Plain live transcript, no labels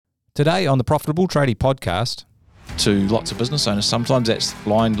Today on the Profitable Tradie podcast, to lots of business owners, sometimes that's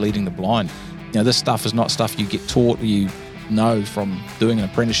blind leading the blind. You know, this stuff is not stuff you get taught or you know from doing an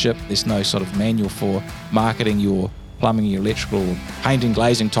apprenticeship. There's no sort of manual for marketing your plumbing, your electrical, painting,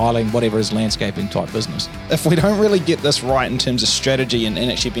 glazing, tiling, whatever is landscaping type business. If we don't really get this right in terms of strategy and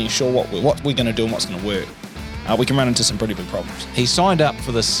actually being sure what we're going to do and what's going to work, we can run into some pretty big problems. He signed up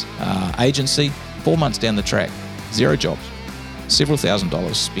for this agency 4 months down the track, 0 jobs, several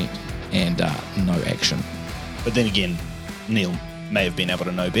 $1,000s spent, and no action. But then again, Neil may have been able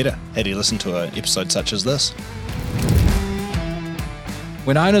to know better had he listened to an episode such as this.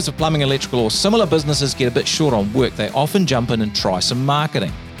 When owners of plumbing, electrical, or similar businesses get a bit short on work, they often jump in and try some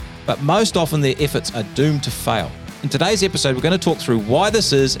marketing. But most often their efforts are doomed to fail. In today's episode, we're going to talk through why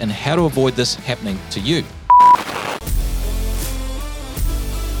this is and how to avoid this happening to you.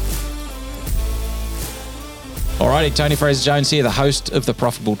 Alrighty, Tony Fraser-Jones here, the host of the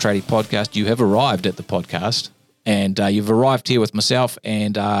Profitable Tradie podcast. You have arrived at the podcast, and you've arrived here with myself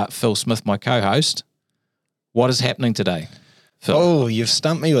and Phil Smith, my co-host. What is happening today, Phil? Oh, you've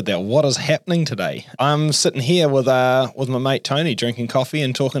stumped me with that. What is happening today? I'm sitting here with my mate Tony, drinking coffee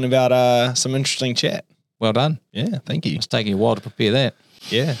and talking about some interesting chat. Well done. Yeah, thank you. It's taking a while to prepare that.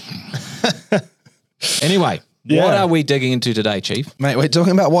 Yeah. Anyway, what are we digging into today, Chief? Mate, we're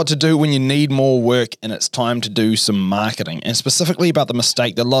talking about what to do when you need more work and it's time to do some marketing, and specifically about the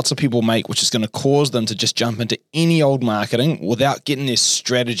mistake that lots of people make, which is going to cause them to just jump into any old marketing without getting their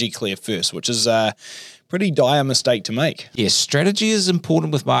strategy clear first, which is a pretty dire mistake to make. Yes, strategy is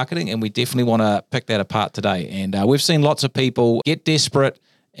important with marketing, and we definitely want to pick that apart today. And we've seen lots of people get desperate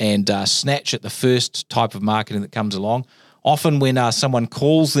and snatch at the first type of marketing that comes along. Often when someone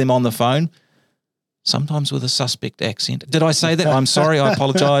calls them on the phone, sometimes with a suspect accent. Did I say that? I'm sorry, I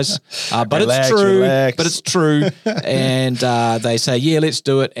apologize. But Relax, it's true. relax. But it's true. And they say, yeah, let's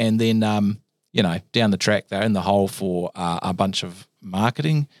do it. And then, down the track, they're in the hole for a bunch of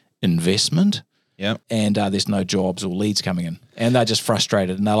marketing investment. Yeah. And there's no jobs or leads coming in. And they're just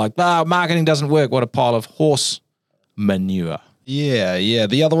frustrated. And they're like, marketing doesn't work. What a pile of horse manure. Yeah.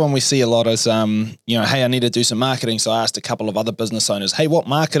 The other one we see a lot is, hey, I need to do some marketing. So I asked a couple of other business owners, hey, what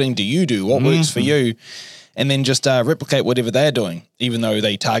marketing do you do? What works for you? And then just replicate whatever they're doing, even though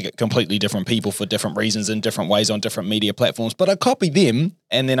they target completely different people for different reasons in different ways on different media platforms. But I copy them,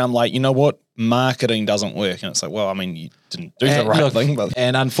 and then I'm like, you know what? Marketing doesn't work. And it's like, well, I mean, you didn't do the right thing. But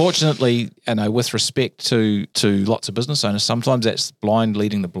and unfortunately, with respect to lots of business owners, sometimes that's blind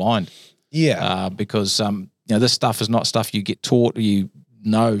leading the blind. Yeah. Because this stuff is not stuff you get taught or you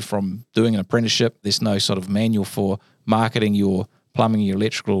know from doing an apprenticeship. There's no sort of manual for marketing your plumbing, your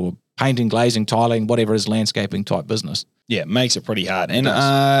electrical, or painting, glazing, tiling, whatever is landscaping type business. Yeah, it makes it pretty hard. And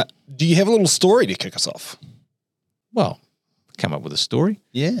do you have a little story to kick us off? Well, come up with a story.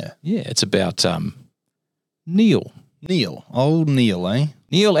 Yeah. Yeah, it's about Neil. Old Neil, eh?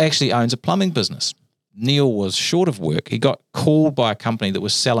 Neil actually owns a plumbing business. Neil was short of work. He got called by a company that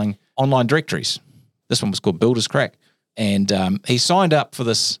was selling online directories. This one was called Builder's Crack. And he signed up for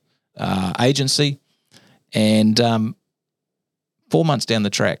this agency, and 4 months down the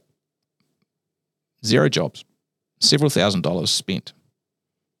track, 0 jobs, several $1,000s spent,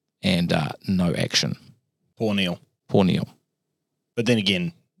 and no action. Poor Neil. But then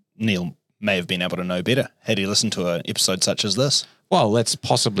again, Neil may have been able to know better had he listened to an episode such as this. Well, that's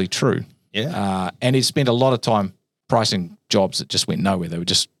possibly true. Yeah. And he spent a lot of time pricing jobs that just went nowhere. They were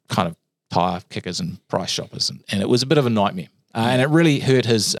just kind of tire kickers and price shoppers, and it was a bit of a nightmare. And it really hurt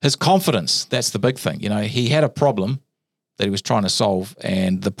his confidence. That's the big thing. He had a problem that he was trying to solve,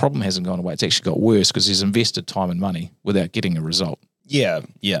 and the problem hasn't gone away. It's actually got worse because he's invested time and money without getting a result. Yeah,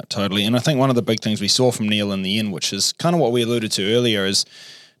 totally. And I think one of the big things we saw from Neil in the end, which is kind of what we alluded to earlier, is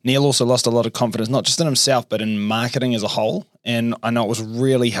Neil also lost a lot of confidence, not just in himself, but in marketing as a whole. And I know it was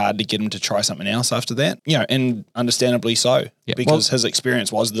really hard to get him to try something else after that, and understandably so, because his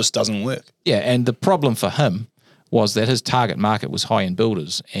experience was this doesn't work. Yeah, and the problem for him was that his target market was high-end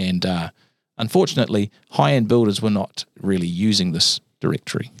builders. And unfortunately, high-end builders were not really using this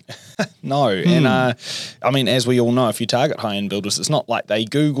directory. No. And as we all know, if you target high-end builders, it's not like they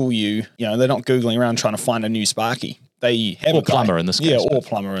Google you, they're not Googling around trying to find a new Sparky. They have or plumber in this case. Yeah, or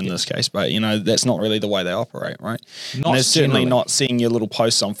plumber in this case. But, that's not really the way they operate, right? And they're certainly not seeing your little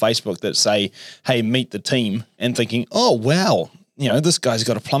posts on Facebook that say, hey, meet the team, and thinking, oh, wow, this guy's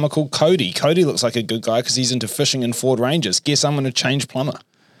got a plumber called Cody. Cody looks like a good guy because he's into fishing and Ford Rangers. Guess I'm going to change plumber.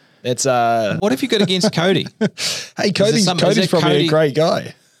 That's What have you got against Cody? Hey, Cody's probably a great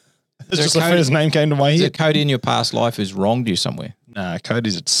guy. It's just the first name came to my head. Is there Cody in your past life who's wronged you somewhere? Nah,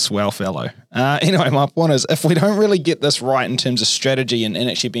 Cody's a swell fellow. Anyway, my point is, if we don't really get this right in terms of strategy and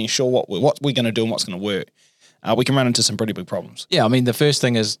actually being sure what we're going to do and what's going to work, we can run into some pretty big problems. Yeah, I mean, the first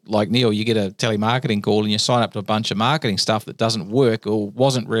thing is, like Neil, you get a telemarketing call and you sign up to a bunch of marketing stuff that doesn't work or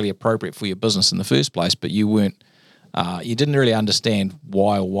wasn't really appropriate for your business in the first place, but you didn't really understand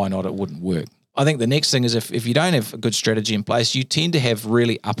why or why not it wouldn't work. I think the next thing is if you don't have a good strategy in place, you tend to have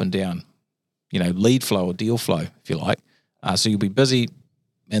really up and down, lead flow or deal flow, if you like. So you'll be busy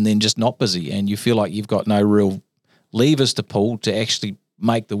and then just not busy, and you feel like you've got no real levers to pull to actually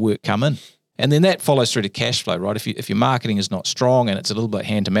make the work come in. And then that follows through to cash flow, right? If your marketing is not strong and it's a little bit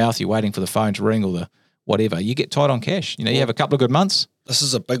hand to mouth, you're waiting for the phone to ring or the whatever, you get tight on cash. You have a couple of good months. This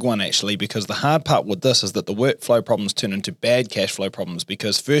is a big one, actually, because the hard part with this is that the workflow problems turn into bad cash flow problems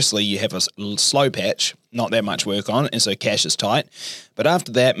because firstly, you have a slow patch, not that much work on, and so cash is tight. But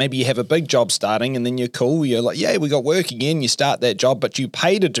after that, maybe you have a big job starting and then you're cool. You're like, yeah, we got work again. You start that job, but you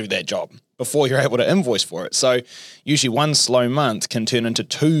pay to do that job before you're able to invoice for it. So usually one slow month can turn into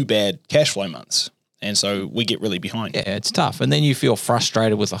 2 bad cash flow months. And so we get really behind. Yeah, it's tough. And then you feel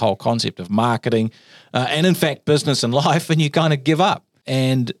frustrated with the whole concept of marketing and, in fact, business and life, and you kind of give up.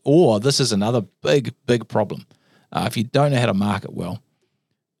 Or this is another big, big problem. If you don't know how to market well,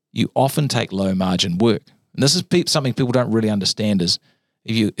 you often take low margin work. And this is something people don't really understand is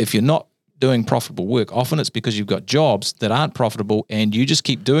if you're not doing profitable work, often it's because you've got jobs that aren't profitable and you just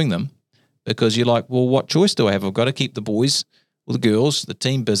keep doing them because you're like, well, what choice do I have? I've got to keep the boys or the girls, the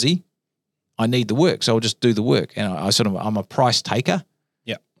team busy. I need the work, so I'll just do the work. And I'm a price taker.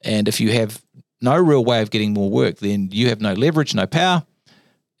 Yeah. And if you have no real way of getting more work, then you have no leverage, no power,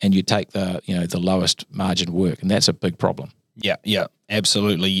 and you take the lowest margin work, and that's a big problem. Yeah,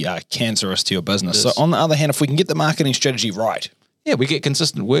 absolutely cancerous to your business. So on the other hand, if we can get the marketing strategy right, yeah, we get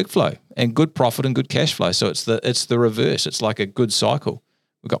consistent workflow and good profit and good cash flow. So it's the reverse. It's like a good cycle.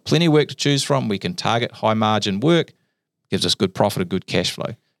 We've got plenty of work to choose from. We can target high margin work, gives us good profit and good cash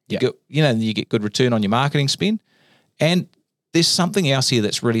flow. You get good return on your marketing spend. And there's something else here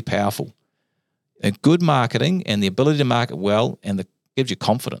that's really powerful. A good marketing and the ability to market well gives you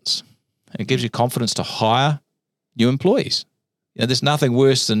confidence. It gives you confidence to hire new employees. There's nothing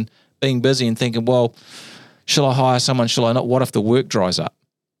worse than being busy and thinking, well, shall I hire someone? Shall I not? What if the work dries up?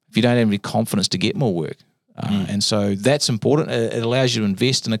 If you don't have any confidence to get more work. And so that's important. It allows you to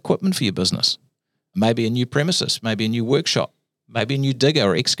invest in equipment for your business. Maybe a new premises, maybe a new workshop, maybe a new digger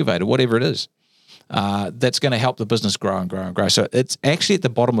or excavator, whatever it is. That's going to help the business grow and grow and grow. So it's actually at the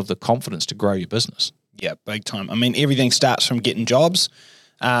bottom of the confidence to grow your business. Yeah, big time. I mean, everything starts from getting jobs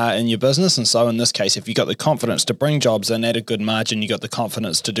in your business. And so in this case, if you got the confidence to bring jobs in at a good margin, you got the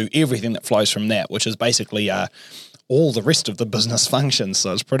confidence to do everything that flows from that, which is basically all the rest of the business functions.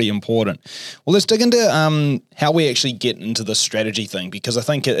 So it's pretty important. Well, let's dig into how we actually get into the strategy thing, because I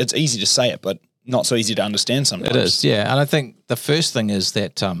think it's easy to say it, but not so easy to understand sometimes. It is, yeah. And I think the first thing is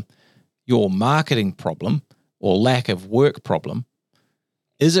that your marketing problem or lack of work problem,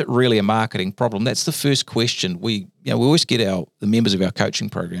 is it really a marketing problem? That's the first question we always get the members of our coaching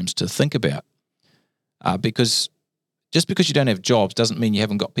programs to think about. Because just because you don't have jobs doesn't mean you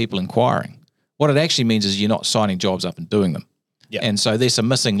haven't got people inquiring. What it actually means is you're not signing jobs up and doing them. Yeah. And so there's a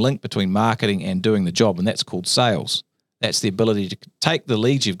missing link between marketing and doing the job, and that's called sales. That's the ability to take the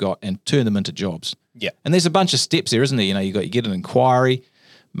leads you've got and turn them into jobs. Yeah. And there's a bunch of steps there, isn't there? You get an inquiry,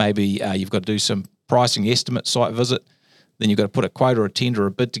 maybe you've got to do some pricing estimate, site visit, then you've got to put a quote or a tender or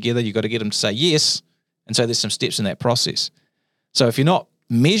a bid together. You've got to get them to say yes. And so there's some steps in that process. So if you're not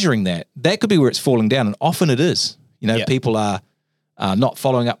measuring that could be where it's falling down, and often it is. People are not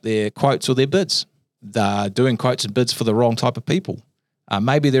following up their quotes or their bids. They're doing quotes and bids for the wrong type of people.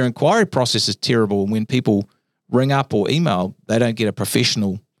 Maybe their inquiry process is terrible, and when people ring up or email, they don't get a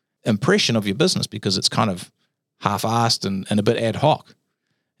professional impression of your business because it's kind of half-assed and a bit ad hoc.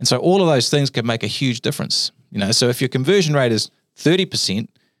 And so all of those things can make a huge difference. So if your conversion rate is 30%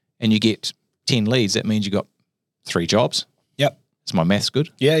 and you get 10 leads, that means you got 3 jobs. Yep. Is my maths good?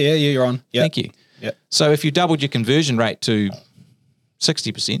 Yeah, you're on. Yep. Thank you. Yep. So if you doubled your conversion rate to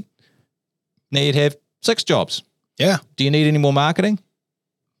 60%, now you'd have 6 jobs. Yeah. Do you need any more marketing?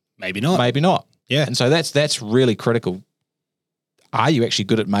 Maybe not. Maybe not. Yeah. And so that's really critical. Are you actually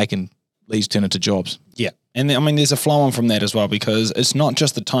good at making leads turn into jobs? Yeah. And there's a flow on from that as well, because it's not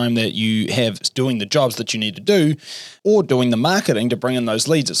just the time that you have doing the jobs that you need to do or doing the marketing to bring in those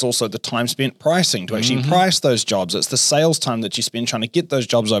leads. It's also the time spent pricing to actually price those jobs. It's the sales time that you spend trying to get those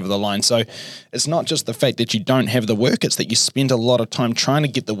jobs over the line. So it's not just the fact that you don't have the work, it's that you spend a lot of time trying to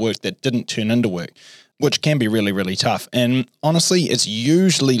get the work that didn't turn into work, which can be really, really tough. And honestly, it's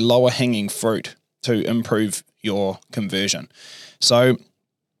usually lower hanging fruit to improve your conversion. So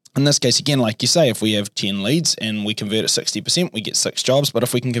in this case, again, like you say, if we have 10 leads and we convert at 60%, we get 6 jobs. But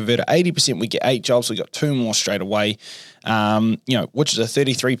if we can convert at 80%, we get 8 jobs. We got 2 more straight away, which is a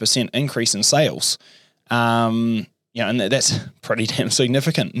 33% increase in sales. And that's pretty damn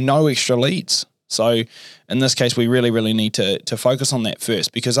significant. No extra leads. So in this case, we really, really need to focus on that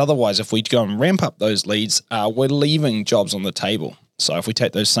first, because otherwise, if we go and ramp up those leads, we're leaving jobs on the table. So if we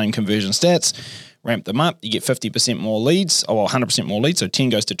take those same conversion stats, ramp them up, you get 50% more leads, or 100% more leads. So 10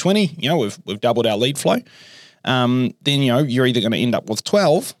 goes to 20. We've doubled our lead flow. Then you're either going to end up with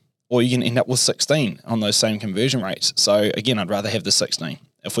 12, or you can end up with 16 on those same conversion rates. So again, I'd rather have the 16.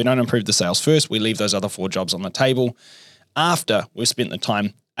 If we don't improve the sales first, we leave those other 4 jobs on the table after we've spent the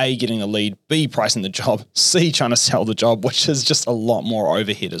time A, getting the lead, B, pricing the job, C, trying to sell the job, which is just a lot more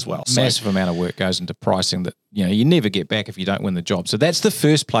overhead as well. Massive amount of work goes into pricing that you never get back if you don't win the job. So that's the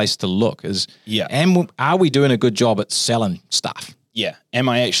first place to look is, are we doing a good job at selling stuff? Yeah. Am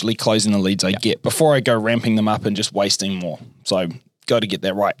I actually closing the leads I get before I go ramping them up and just wasting more? So got to get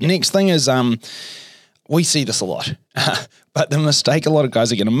that right. Next thing is we see this a lot, but the mistake a lot of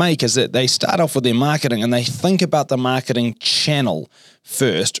guys are going to make is that they start off with their marketing and they think about the marketing channel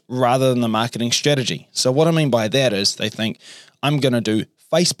first rather than the marketing strategy. So what I mean by that is they think, I'm going to do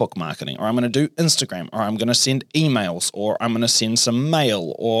Facebook marketing, or I'm going to do Instagram, or I'm going to send emails, or I'm going to send some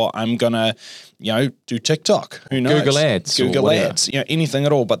mail, or I'm going to, do TikTok. Who knows? Google Ads, anything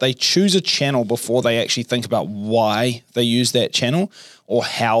at all. But they choose a channel before they actually think about why they use that channel or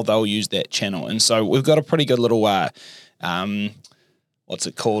how they'll use that channel. And so we've got a pretty good little, what's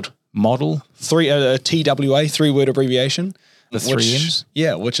it called? Model? TWA, 3-word abbreviation. The 3 M's?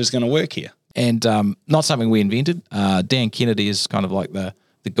 Yeah, which is going to work here. And not something we invented. Dan Kennedy is kind of like the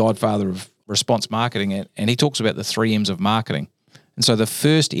godfather of response marketing, and he talks about the 3 M's of marketing. And so the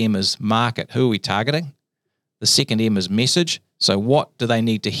first M is market. Who are we targeting? The second M is message. So what do they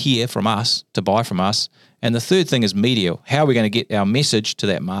need to hear from us to buy from us? And the third thing is media. How are we going to get our message to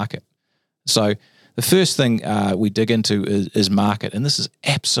that market? So the first thing we dig into is market, and this is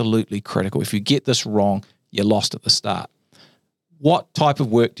absolutely critical. If you get this wrong, you're lost at the start. What type of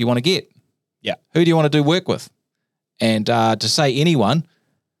work do you want to get? Yeah. Who do you want to do work with? And to say anyone,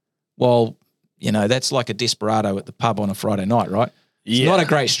 well, that's like a desperado at the pub on a Friday night, right? It's not a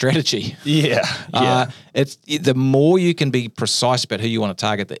great strategy. It's the more you can be precise about who you want to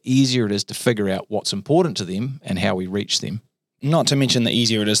target, the easier it is to figure out what's important to them and how we reach them. Not to mention the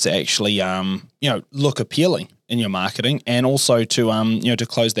easier it is to actually, look appealing in your marketing, and also to, to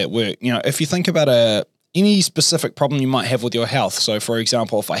close that work. If you think about any specific problem you might have with your health. So, for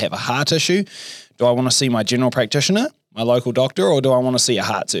example, if I have a heart issue, do I want to see my general practitioner, my local doctor, or do I want to see a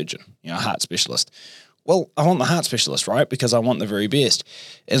heart surgeon, a heart specialist? Well, I want the heart specialist, right? Because I want the very best.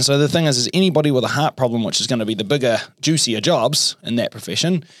 And so the thing is anybody with a heart problem, which is going to be the bigger, juicier jobs in that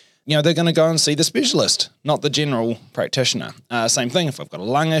profession, they're going to go and see the specialist, not the general practitioner. Same thing, if I've got a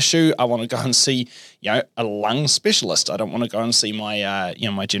lung issue, I want to go and see, a lung specialist. I don't want to go and see my,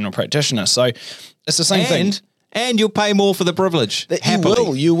 my general practitioner. So it's the same thing. And you'll pay more for the privilege.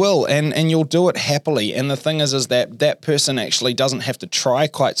 You will, and you'll do it happily. And the thing is that person actually doesn't have to try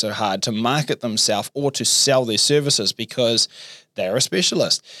quite so hard to market themselves or to sell their services because they're a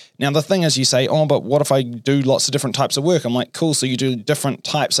specialist. Now, the thing is you say, but what if I do lots of different types of work? I'm like, cool, so you do different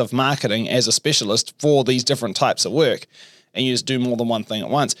types of marketing as a specialist for these different types of work. And you just do more than one thing at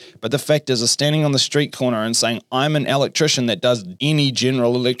once. But the fact is standing on the street corner and saying, I'm an electrician that does any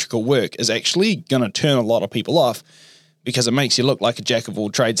general electrical work is actually going to turn a lot of people off because it makes you look like a jack of all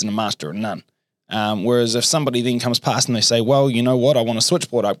trades and a master of none. Whereas if somebody then comes past and they say, well, you know what, I want a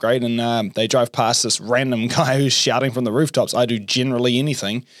switchboard upgrade, and they drive past this random guy who's shouting from the rooftops, I do generally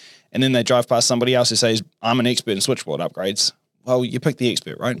anything, and then they drive past somebody else who says, I'm an expert in switchboard upgrades. Well, you pick the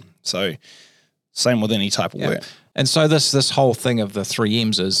expert, right? So same with any type of work. And so this whole thing of the 3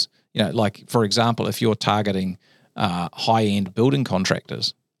 M's is, like, for example, if you're targeting high-end building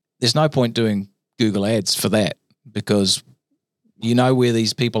contractors, there's no point doing Google Ads for that because you know where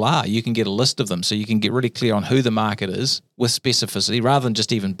these people are. You can get a list of them, so you can get really clear on who the market is with specificity rather than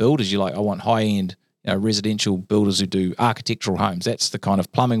just even builders. You're like, I want high-end residential builders who do architectural homes. That's the kind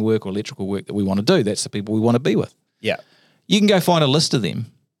of plumbing work or electrical work that we want to do. That's the people we want to be with. Yeah. You can go find a list of them.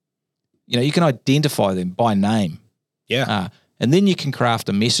 You can identify them by name. Yeah. And then you can craft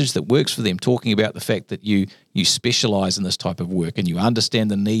a message that works for them, talking about the fact that you specialize in this type of work and you understand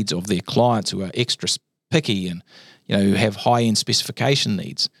the needs of their clients who are extra picky and, who have high-end specification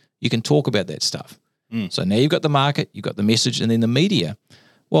needs. You can talk about that stuff. So now you've got the market, you've got the message, and then the media.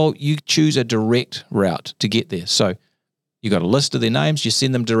 Well, you choose a direct route to get there. So you've got a list of their names, you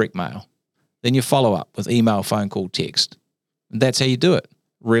send them direct mail. then you follow up with email, phone call, text. And that's how you do it.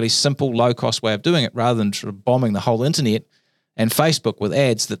 Really simple, low-cost way of doing it rather than sort of bombing the whole internet and Facebook with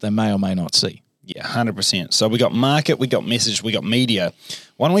ads that they may or may not see. Yeah, 100%. So we got market, we got message, we got media.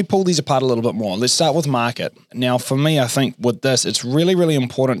 Why don't we pull these apart a little bit more? Let's start with market. Now, for me, I think with this, it's really, really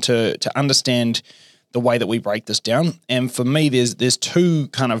important to understand the way that we break this down. And for me, there's two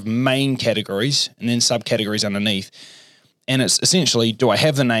kind of main categories and then subcategories underneath. And it's essentially, do I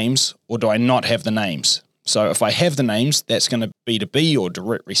have the names or do I not have the names? So if I have the names, that's going to be B2B or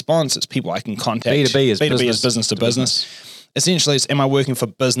direct response. It's people I can contact. B2B is business to business. Essentially, it's am I working for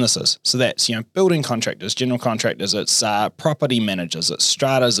businesses? So that's, building contractors, general contractors, it's property managers, it's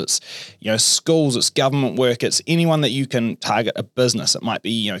stratas, it's, schools, it's government work, it's anyone that you can target a business. It might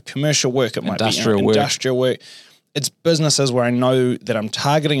be, commercial work, it might be industrial work. It's businesses where I know that I'm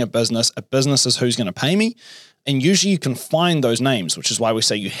targeting a business is who's going to pay me. And usually you can find those names, which is why we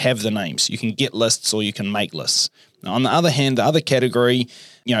say you have the names. You can get lists or you can make lists. Now, on the other hand, the other category,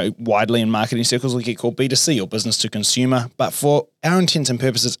 widely in marketing circles, we get called B2C or business to consumer. But for our intents and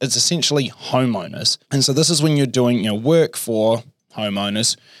purposes, it's essentially homeowners. And so this is when you're doing work for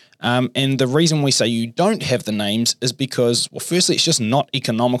homeowners. And the reason we say you don't have the names is because, well, firstly, it's just not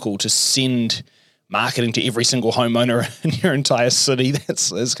economical to send marketing to every single homeowner in your entire city.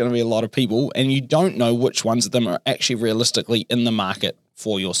 There's going to be a lot of people, and you don't know which ones of them are actually realistically in the market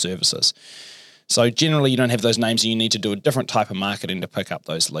for your services. So generally, you don't have those names, and you need to do a different type of marketing to pick up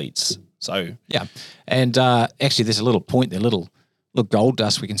those leads. So yeah, and actually, there's a little point there, little gold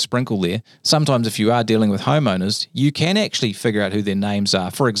dust we can sprinkle there. Sometimes, if you are dealing with homeowners, you can actually figure out who their names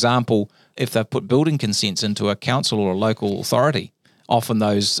are. For example, if they've put building consents into a council or a local authority, often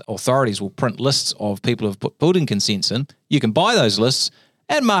those authorities will print lists of people who've put building consents in. You can buy those lists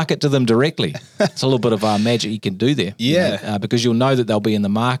and market to them directly. It's a little bit of magic you can do there. Yeah. Because you'll know that they'll be in the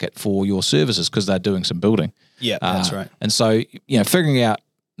market for your services because they're doing some building. Yeah, that's right. And so, figuring out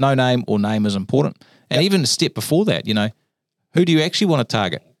no name or name is important. And even a step before that, who do you actually want to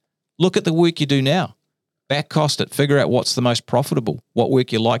target? Look at the work you do now. Back cost it. Figure out what's the most profitable, what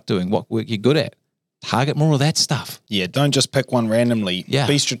work you like doing, what work you're good at. Target more of that stuff. Yeah, don't just pick one randomly. Yeah.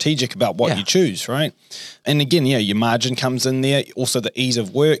 Be strategic about what you choose, right? And again, your margin comes in there. Also the ease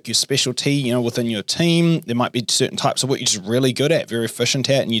of work, your specialty, within your team. There might be certain types of work you're just really good at, very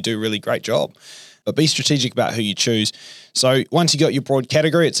efficient at, and you do a really great job. But be strategic about who you choose. So once you got your broad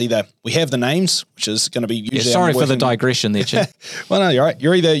category, it's either we have the names, which is going to be usually. Sorry for the digression there, Chip. Well, no, you're right.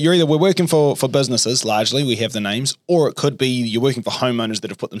 You're either we're working for businesses largely, we have the names, or it could be you're working for homeowners that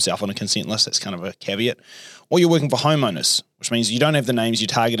have put themselves on a consent list. That's kind of a caveat. Or you're working for homeowners, which means you don't have the names. You're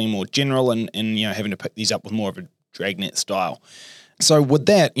targeting more general and having to pick these up with more of a dragnet style. So with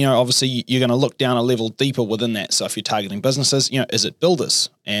that, obviously you're going to look down a level deeper within that. So if you're targeting businesses, is it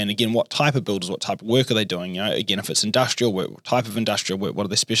builders? And again, what type of builders, what type of work are they doing? Again, if it's industrial work, what type of industrial work, what are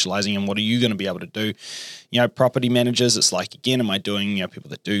they specializing in? What are you going to be able to do? Property managers, it's like, again, am I doing,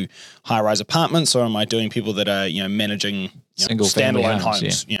 people that do high-rise apartments, or am I doing people that are, managing single standalone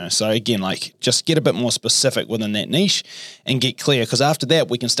homes? Yeah. So again, just get a bit more specific within that niche and get clear, because after that,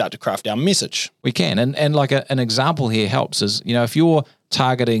 we can start to craft our message. We can. And like an example here helps is, if you're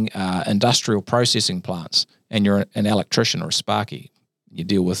targeting industrial processing plants and you're an electrician or a sparky, you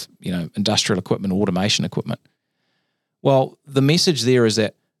deal with, industrial equipment, automation equipment. Well, the message there is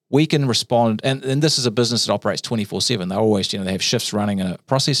that we can respond, and this is a business that operates 24/7. They're always, they have shifts running in a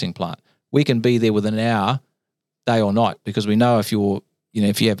processing plant. We can be there within an hour, day or night, because we know if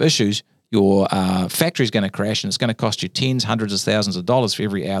if you have issues, your factory's going to crash and it's going to cost you tens, hundreds of thousands of dollars for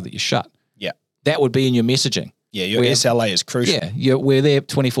every hour that you shut. Yeah. That would be in your messaging. Yeah, your SLA is crucial. Yeah, we're there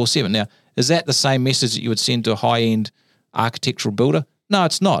 24/7. Now, is that the same message that you would send to a high-end architectural builder? No,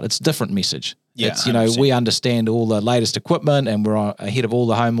 it's not. It's a different message. Yeah, it's, we understand all the latest equipment and we're ahead of all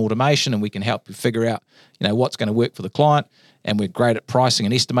the home automation, and we can help you figure out, what's going to work for the client, and we're great at pricing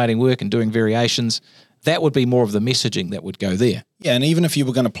and estimating work and doing variations. That would be more of the messaging that would go there. Yeah, and even if you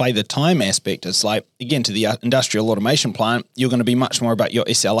were going to play the time aspect, it's like, again, to the industrial automation plant, you're going to be much more about your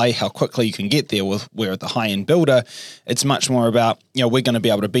SLA, how quickly you can get there, where at the high-end builder, it's much more about, we're going to be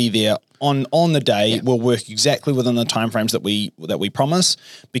able to be there on the day. Yeah. We'll work exactly within the timeframes that we promise,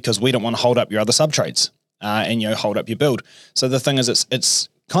 because we don't want to hold up your other subtrades and hold up your build. So the thing is, it's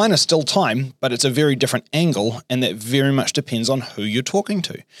kind of still time, but it's a very different angle, and that very much depends on who you're talking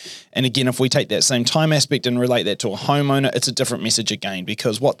to. And again, if we take that same time aspect and relate that to a homeowner, it's a different message again,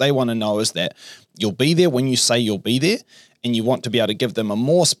 because what they want to know is that you'll be there when you say you'll be there, and you want to be able to give them a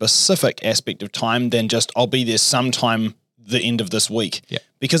more specific aspect of time than just, I'll be there sometime the end of this week. Yeah.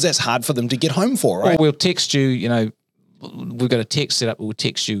 Because that's hard for them to get home for, right? Or we'll text you, we've got a text set up, we'll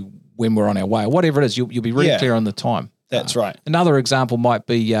text you when we're on our way, or whatever it is. You'll be really clear on the time. That's right. Another example might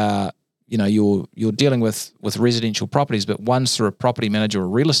be, you're dealing with residential properties, but one's through a property manager or a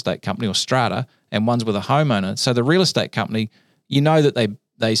real estate company or strata, and one's with a homeowner. So the real estate company, that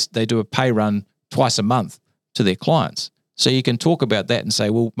they do a pay run twice a month to their clients. So you can talk about that and say,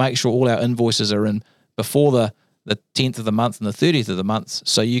 well, make sure all our invoices are in before the 10th of the month and the 30th of the month,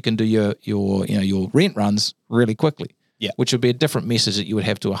 so you can do your rent runs really quickly. Yeah, which would be a different message that you would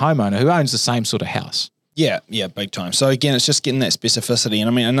have to a homeowner who owns the same sort of house. Yeah, big time. So again, it's just getting that specificity. And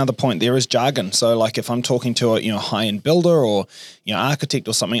I mean, another point there is jargon. So like if I'm talking to a high-end builder or architect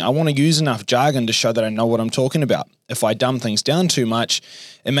or something, I want to use enough jargon to show that I know what I'm talking about. If I dumb things down too much,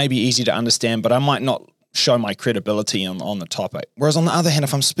 it may be easy to understand, but I might not show my credibility on the topic. Whereas on the other hand,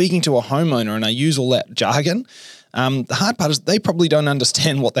 if I'm speaking to a homeowner and I use all that jargon, the hard part is they probably don't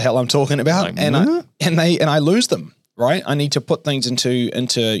understand what the hell I'm talking about, and I lose them. Right? I need to put things into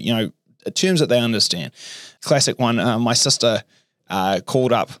terms that they understand. Classic one. My sister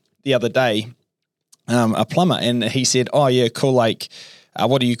called up the other day, a plumber, and he said, "Oh yeah, cool. Like,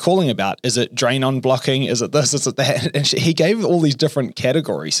 what are you calling about? Is it drain on blocking? Is it this? Is it that?" And he gave all these different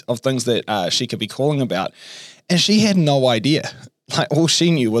categories of things that she could be calling about, and she had no idea. Like all she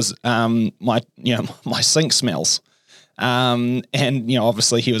knew was my sink smells. And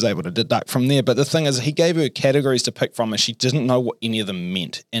obviously he was able to deduct from there. But the thing is, he gave her categories to pick from, and she didn't know what any of them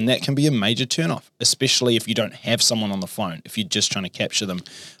meant. And that can be a major turnoff, especially if you don't have someone on the phone, if you're just trying to capture them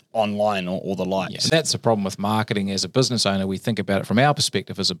online or the likes. Yeah, and that's the problem with marketing as a business owner. We think about it from our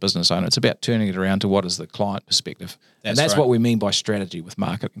perspective as a business owner. It's about turning it around to what is the client perspective. That's right. What we mean by strategy with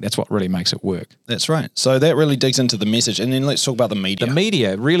marketing. That's what really makes it work. That's right. So that really digs into the message. And then let's talk about the media. The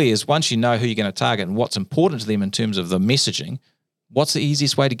media really is, once you know who you're going to target and what's important to them in terms of the messaging, what's the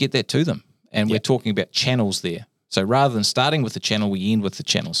easiest way to get that to them? And we're talking about channels there. So rather than starting with the channel, we end with the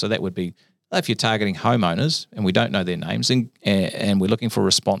channel. So that would be, if you're targeting homeowners and we don't know their names and we're looking for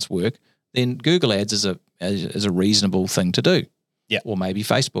response work, then Google ads is a reasonable thing to do. Yeah. Or maybe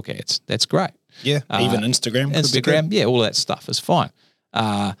Facebook ads. That's great. Yeah. Even Instagram. Yeah, all of that stuff is fine.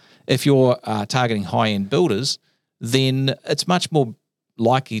 If you're targeting high-end builders, then it's much more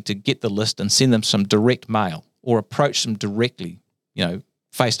likely to get the list and send them some direct mail or approach them directly,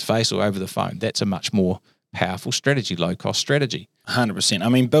 face-to-face or over the phone. That's a much more powerful strategy, low-cost strategy. 100%. I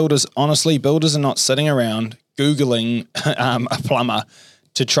mean, builders are not sitting around Googling a plumber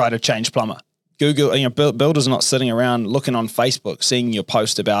to try to change plumber. Builders are not sitting around looking on Facebook, seeing your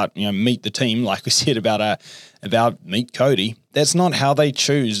post about, meet the team, like we said about meet Cody. That's not how they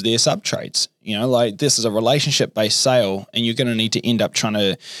choose their sub-trades. This is a relationship-based sale, and you're going to need to end up trying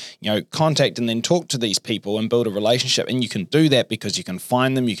to, contact and then talk to these people and build a relationship. And you can do that because you can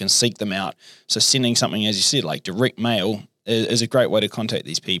find them, you can seek them out. So sending something, as you said, like direct mail is a great way to contact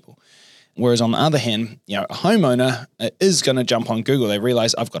these people. Whereas on the other hand, a homeowner is going to jump on Google. They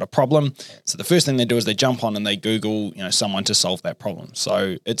realize I've got a problem. So the first thing they do is they jump on and they Google, someone to solve that problem.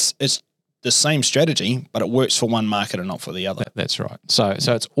 So it's the same strategy, but it works for one market and not for the other. That's right. So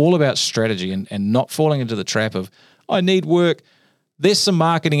it's all about strategy and not falling into the trap of, I need work. There's some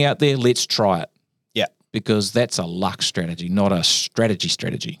marketing out there. Let's try it. Yeah. Because that's a luck strategy, not a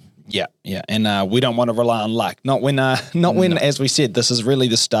strategy. Yeah. And we don't want to rely on luck. Not when, as we said, this is really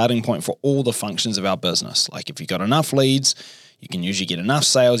the starting point for all the functions of our business. Like if you've got enough leads, you can usually get enough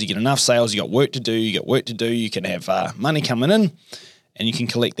sales. You get enough sales, you got work to do. You can have money coming in, and you can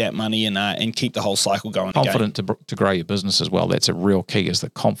collect that money and keep the whole cycle going. Confident to grow your business as well. That's a real key, is the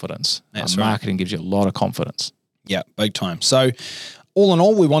confidence. That's right. Marketing gives you a lot of confidence. Yeah, big time. So all in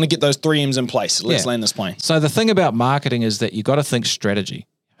all, we want to get those 3 M's in place. Let's land this plane. So the thing about marketing is that you got to think strategy.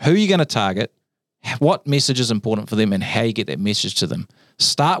 Who are you going to target? What message is important for them, and how you get that message to them.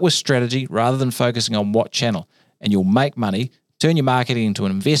 Start with strategy rather than focusing on what channel, and you'll make money. Turn your marketing into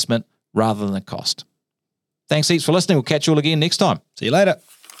an investment rather than a cost. Thanks heaps for listening. We'll catch you all again next time. See you later.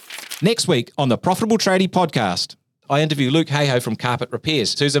 Next week on the Profitable Tradie podcast, I interview Luke Hayhoe from Carpet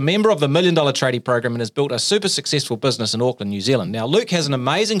Repairs, who's a member of the $1 Million Tradie program and has built a super successful business in Auckland, New Zealand. Now, Luke has an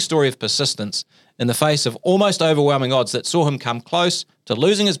amazing story of persistence in the face of almost overwhelming odds that saw him come close to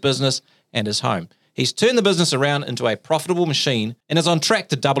losing his business and his home. He's turned the business around into a profitable machine and is on track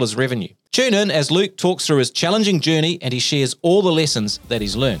to double his revenue. Tune in as Luke talks through his challenging journey and he shares all the lessons that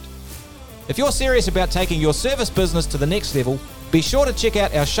he's learned. If you're serious about taking your service business to the next level, be sure to check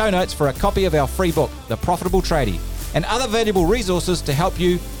out our show notes for a copy of our free book, The Profitable Tradie, and other valuable resources to help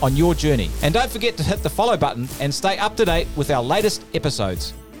you on your journey. And don't forget to hit the follow button and stay up to date with our latest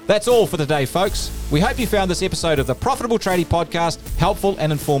episodes. That's all for today, folks. We hope you found this episode of the Profitable Tradie podcast helpful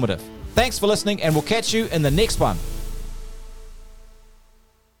and informative. Thanks for listening, and we'll catch you in the next one.